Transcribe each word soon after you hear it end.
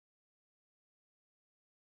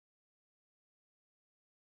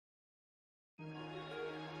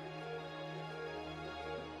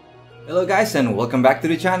Hello guys and welcome back to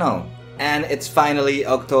the channel. And it's finally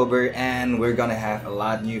October and we're gonna have a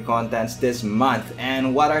lot new contents this month.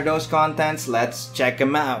 And what are those contents? Let's check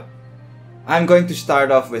them out. I'm going to start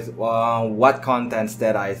off with what contents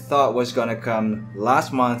that I thought was gonna come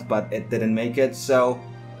last month but it didn't make it, so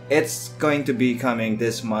it's going to be coming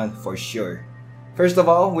this month for sure. First of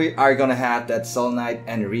all, we are gonna have that Soul Knight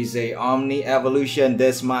and Rize Omni evolution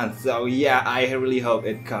this month. So yeah, I really hope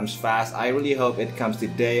it comes fast. I really hope it comes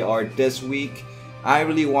today or this week. I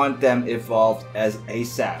really want them evolved as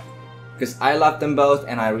ASAP. Because I love them both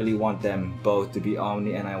and I really want them both to be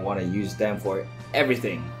Omni and I want to use them for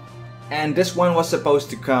everything. And this one was supposed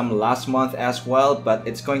to come last month as well, but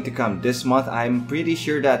it's going to come this month. I'm pretty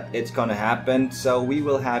sure that it's gonna happen. So we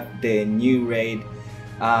will have the new raid.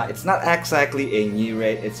 It's not exactly a new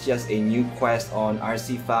raid, it's just a new quest on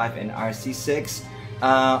RC5 and RC6.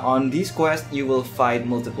 On these quests, you will fight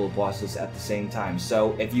multiple bosses at the same time.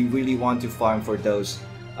 So if you really want to farm for those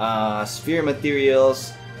sphere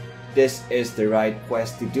materials, this is the right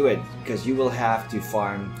quest to do it, because you will have to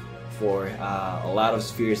farm for a lot of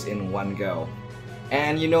spheres in one go.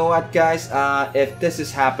 And you know what guys, if this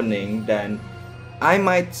is happening, then I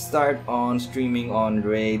might start on streaming on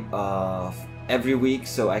raid every week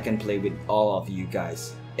so I can play with all of you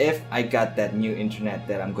guys if I got that new internet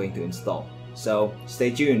that I'm going to install. So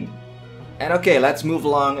stay tuned. And okay, let's move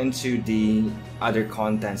along into the other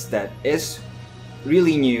contents that is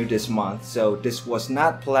really new this month. So this was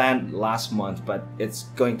not planned last month, but it's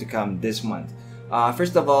going to come this month.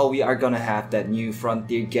 First of all, we are gonna have that new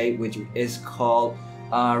frontier gate, which is called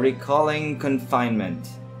Recalling Confinement.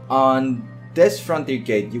 On this frontier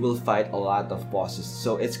gate, you will fight a lot of bosses,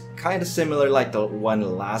 so it's kind of similar like the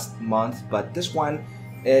one last month, but this one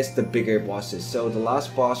is the bigger bosses. So the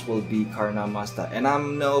last boss will be Karnamasta, and I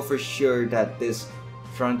know for sure that this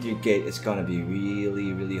frontier gate is gonna be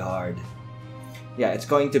really hard. Yeah, it's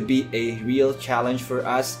going to be a real challenge for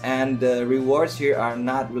us, and the rewards here are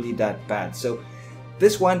not really that bad. So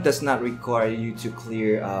this one does not require you to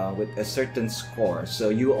clear with a certain score, so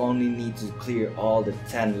you only need to clear all the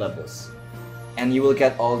 10 levels. And you will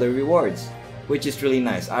get all the rewards, which is really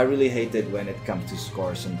nice. I really hate it when it comes to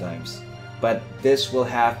scores sometimes. But this will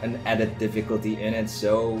have an added difficulty in it,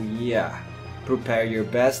 so yeah. Prepare your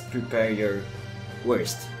best, prepare your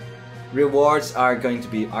worst. Rewards are going to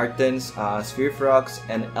be Artens, Sphere Frogs,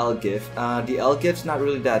 and Elgift. The Elgift's not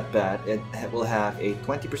really that bad. It will have a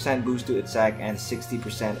 20% boost to attack and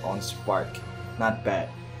 60% on Spark. Not bad.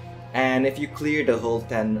 And if you clear the whole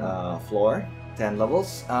 10 floor, 10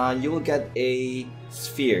 levels, you will get a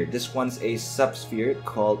sphere. This one's a sub-sphere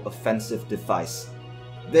called Offensive Device.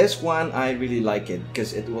 This one, I really like it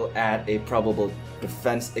because it will add a probable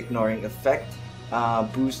defense ignoring effect,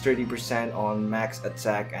 boost 30% on max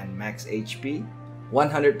attack and max HP,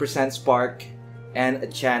 100% spark, and a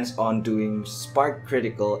chance on doing spark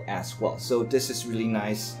critical as well. So this is really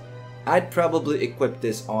nice. I'd probably equip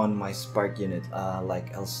this on my spark unit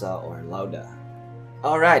like Elsa or Lauda.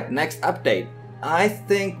 Alright, next update. I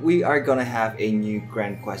think we are gonna have a new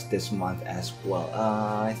Grand Quest this month as well.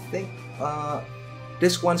 I think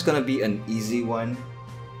this one's gonna be an easy one,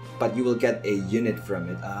 but you will get a unit from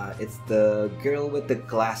it. It's the girl with the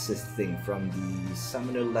glasses thing from the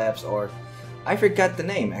Summoner Labs, or I forgot the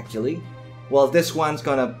name actually. Well, this one's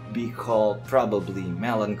gonna be called probably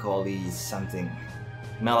Melancholy something.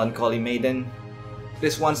 Melancholy Maiden.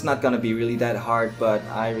 This one's not gonna be really that hard, but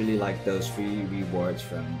I really like those free rewards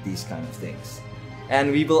from these kind of things.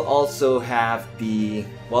 And we will also have the,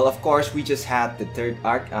 well, of course we just had the third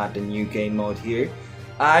arc, the new game mode here.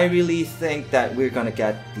 I really think that we're gonna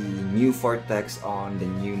get the new Vortex on the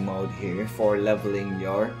new mode here for leveling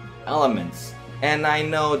your elements. And I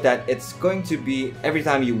know that it's going to be, every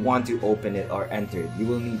time you want to open it or enter it, you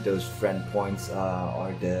will need those friend points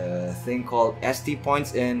or the thing called ST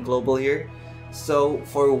points in global here. So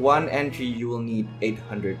for one entry you will need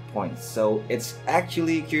 800 points. So it's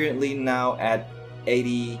actually currently now at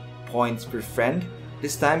 80 points per friend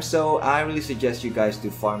this time, so I really suggest you guys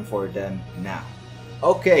to farm for them now.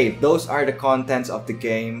 Okay, those are the contents of the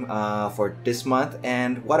game for this month.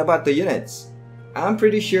 And what about the units? I'm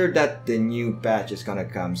pretty sure that the new batch is gonna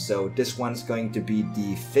come, so this one's going to be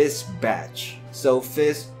the Fizz batch. So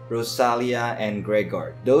Fizz, Rosalia, and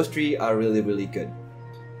Gregor, those three are really good.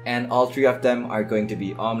 And all three of them are going to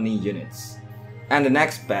be Omni units. And the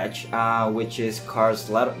next batch, which is Carl's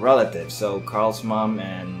relative, so Carl's mom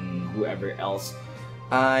and whoever else,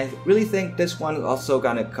 I really think this one is also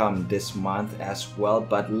gonna come this month as well,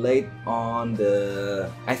 but late on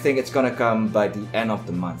I think it's gonna come by the end of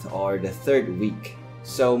the month or the third week.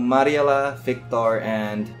 So Mariela, Victor,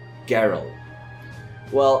 and Geralt.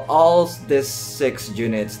 Well, all these 6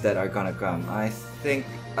 units that are gonna come, I think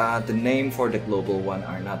the name for the global one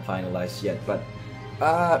are not finalized yet, but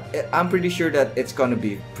I'm pretty sure that it's gonna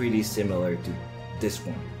be pretty similar to this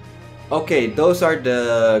one. Okay, those are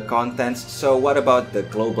the contents. So what about the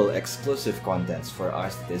global exclusive contents for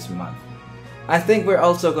us this month? I think we're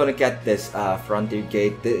also gonna get this Frontier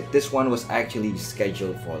Gate. This one was actually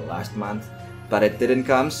scheduled for last month, but it didn't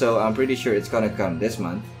come, so I'm pretty sure it's gonna come this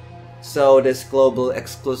month. So this global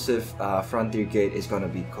exclusive Frontier Gate is gonna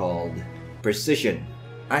be called Precision.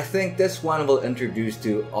 I think this one will introduce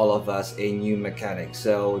to all of us a new mechanic,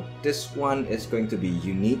 so this one is going to be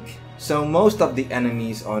unique. So most of the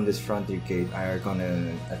enemies on this Frontier Gate are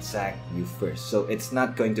gonna attack you first, so it's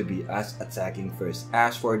not going to be us attacking first.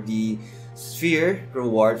 As for the sphere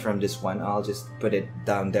reward from this one, I'll just put it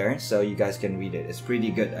down there so you guys can read it. It's pretty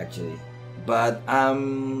good actually, but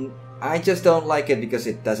I just don't like it because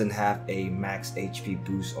it doesn't have a max HP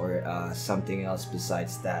boost or something else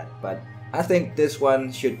besides that, but I think this one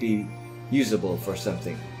should be usable for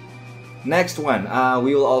something. Next one,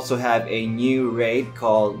 we will also have a new raid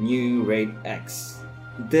called New Raid X.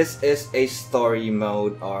 This is a story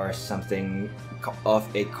mode or something of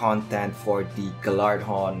a content for the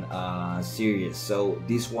Galardhon series. So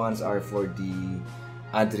these ones are for the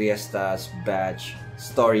Adriesta's batch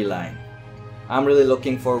storyline. I'm really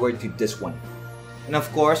looking forward to this one. And of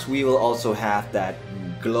course, we will also have that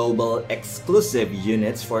global exclusive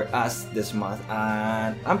units for us this month,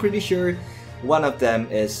 and I'm pretty sure one of them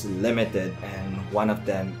is limited and one of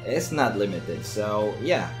them is not limited. So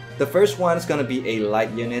yeah, the first one is gonna be a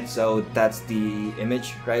light unit, so that's the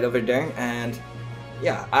image right over there, and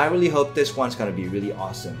yeah, I really hope this one's gonna be really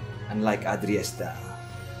awesome, unlike Adriesta.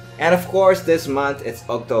 And of course, this month, it's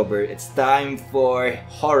October, it's time for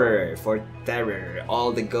horror, for terror.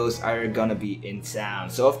 All the ghosts are gonna be in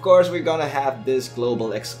town. So of course, we're gonna have this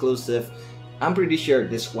global exclusive. I'm pretty sure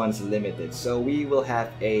this one's limited, so we will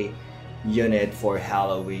have a unit for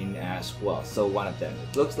Halloween as well. So one of them,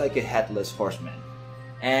 it looks like a headless horseman.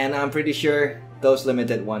 And I'm pretty sure those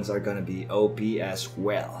limited ones are gonna be OP as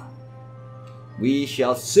well. We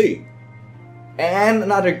shall see. And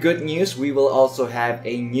another good news, we will also have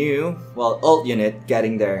a new, well, old unit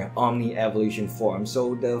getting their Omni Evolution form.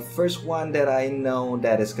 So the first one that I know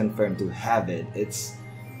that is confirmed to have it, it's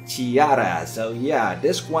Chiara. So yeah,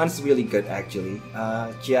 this one's really good actually.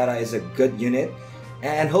 Chiara is a good unit,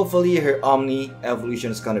 and hopefully her Omni Evolution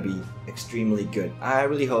is gonna be extremely good. I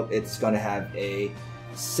really hope it's gonna have a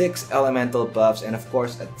 6 elemental buffs and of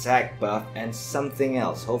course attack buff and something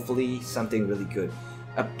else, hopefully something really good.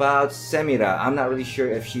 About Semira, I'm not really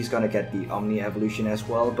sure if she's gonna get the Omni Evolution as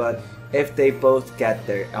well, but if they both get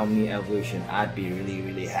their Omni Evolution, I'd be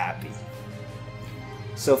really happy.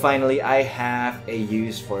 So finally, I have a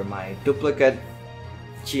use for my duplicate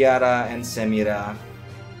Chiara and Semira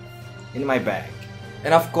in my bag.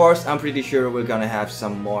 And of course, I'm pretty sure we're gonna have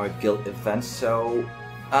some more guild events, so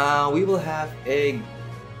we will have a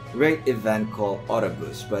great event called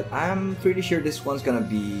Autobus, but I'm pretty sure this one's gonna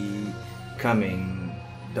be coming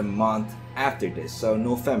the month after this, so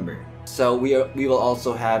November. So we will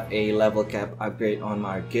also have a level cap upgrade on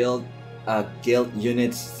our guild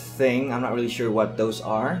units thing. I'm not really sure what those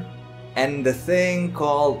are, and the thing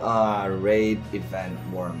called raid event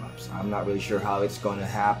warm-ups. I'm not really sure how it's gonna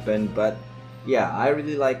happen, but yeah, I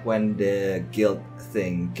really like when the guild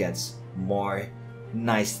thing gets more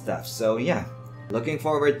nice stuff. So yeah, looking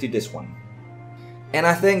forward to this one. And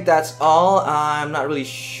I think that's all. I'm not really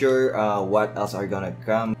sure what else are gonna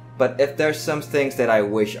come, but if there's some things that I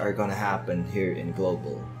wish are gonna happen here in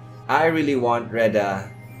Global, I really want Reda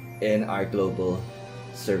in our Global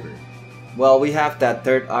server. Well, we have that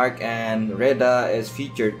third arc and Reda is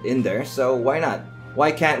featured in there, so why not?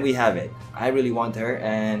 Why can't we have it? I really want her,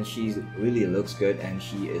 and she really looks good and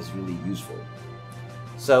she is really useful.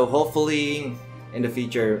 So hopefully in the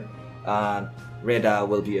future, Reda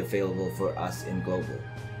will be available for us in Global.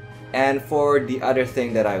 And for the other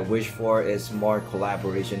thing that I wish for is more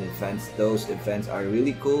collaboration events. Those events are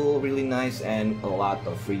really cool, really nice, and a lot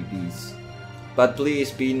of freebies. But please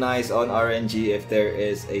be nice on RNG if there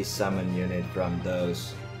is a summon unit from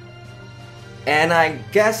those. And I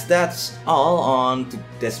guess that's all on to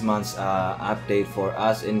this month's update for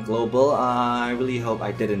us in Global. I really hope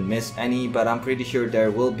I didn't miss any, but I'm pretty sure there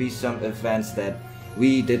will be some events that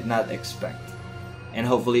we did not expect, and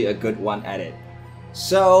hopefully a good one at it.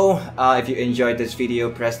 So if you enjoyed this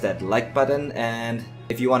video, press that like button, and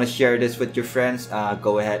if you want to share this with your friends,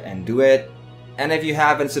 go ahead and do it. And if you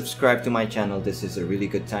haven't subscribed to my channel, this is a really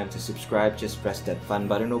good time to subscribe. Just press that fun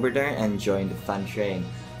button over there and join the fun train.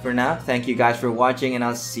 For now, thank you guys for watching, and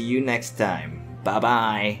I'll see you next time.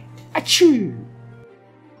 Bye-bye. Achoo!